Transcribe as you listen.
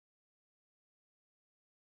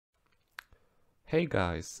Hey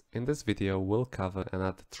guys, in this video we'll cover and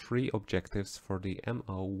add 3 objectives for the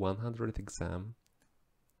MO-100 exam,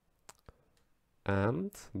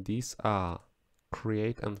 and these are: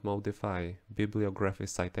 create and modify bibliography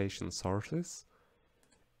citation sources,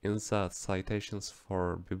 insert citations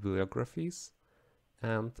for bibliographies,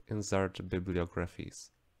 and insert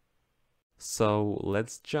bibliographies. So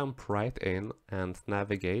let's jump right in and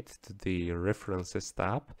navigate to the References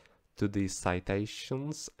tab, to the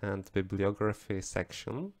Citations and Bibliography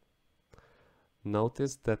section.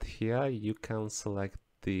 Notice that here you can select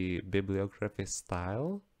the bibliography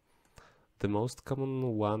style. The most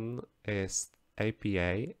common one is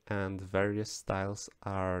APA, and various styles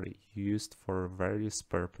are used for various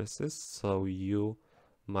purposes, so you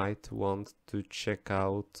might want to check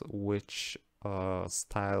out which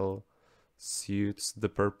style suits the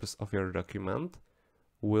purpose of your document.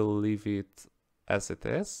 We'll leave it as it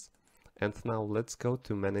is. And now let's go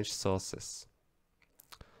to Manage Sources.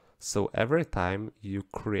 So every time you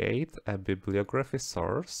create a bibliography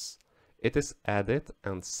source, it is added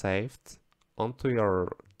and saved onto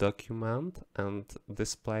your document and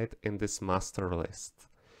displayed in this master list.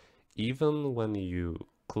 Even when you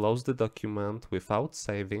close the document without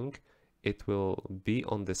saving, it will be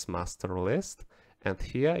on this master list, and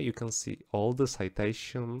here you can see all the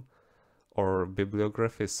citation or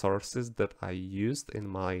bibliography sources that I used in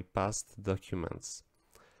my past documents.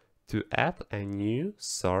 To add a new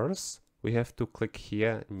source, we have to click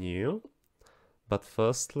here, New. But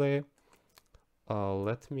firstly,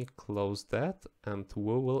 let me close that, and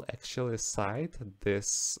we will actually cite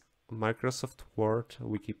this Microsoft Word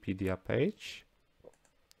Wikipedia page.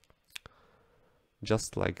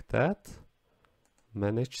 Just like that.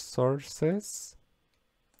 Manage Sources,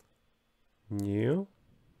 New.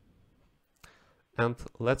 And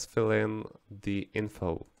let's fill in the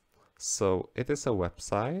info. So it is a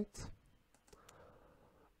website,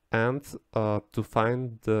 and to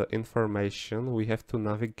find the information we have to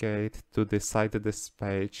navigate to the Cite This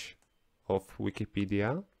page of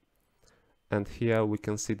Wikipedia, and here we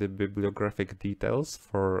can see the bibliographic details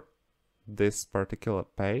for this particular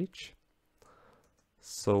page.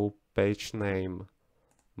 So page name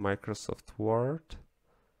Microsoft Word,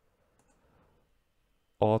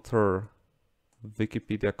 author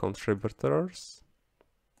Wikipedia contributors.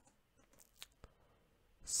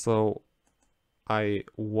 So I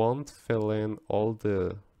won't fill in all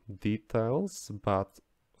the details, but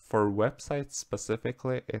for websites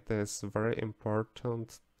specifically, it is very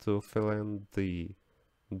important to fill in the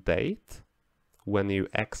date when you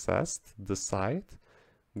accessed the site,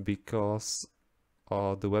 because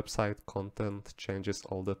the website content changes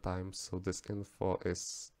all the time, so this info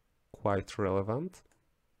is quite relevant.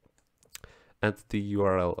 And the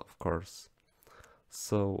URL, of course.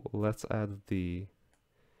 So let's add the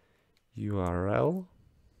URL.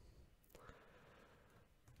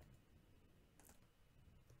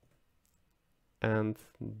 And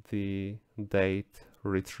the date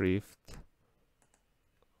retrieved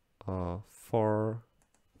for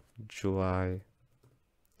July,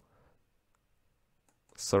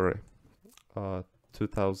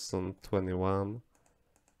 2021,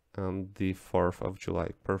 and the 4th of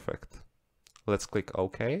July. Perfect. Let's click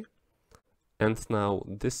OK. And now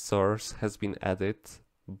this source has been added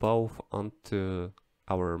both onto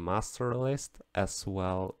our master list as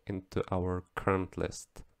well into our current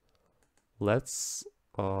list. Let's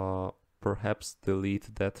perhaps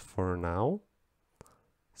delete that for now.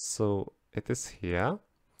 So it is here.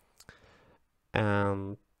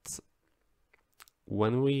 And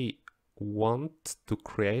when we want to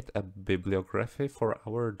create a bibliography for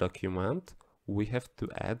our document, we have to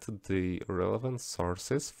add the relevant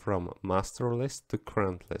sources from master list to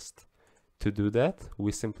current list. To do that,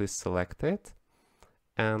 we simply select it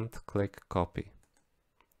and click copy.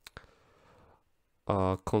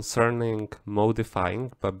 Concerning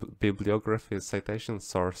modifying bibliography citation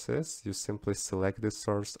sources, you simply select the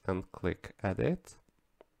source and click edit.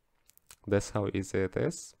 That's how easy it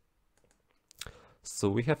is. So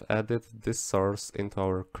we have added this source into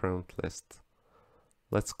our current list.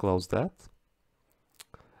 Let's close that.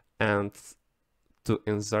 And to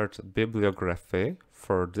insert bibliography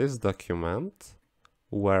for this document,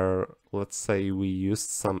 where let's say we used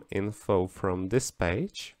some info from this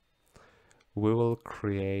page, we will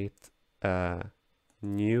create a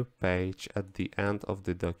new page at the end of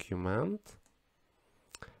the document,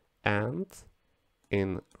 and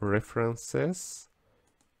in References,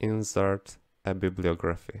 insert a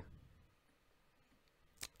bibliography.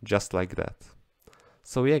 Just like that.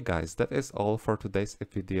 So yeah guys, that is all for today's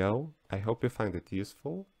video. I hope you find it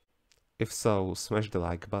useful. If so, smash the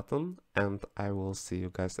like button, and I will see you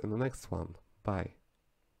guys in the next one. Bye.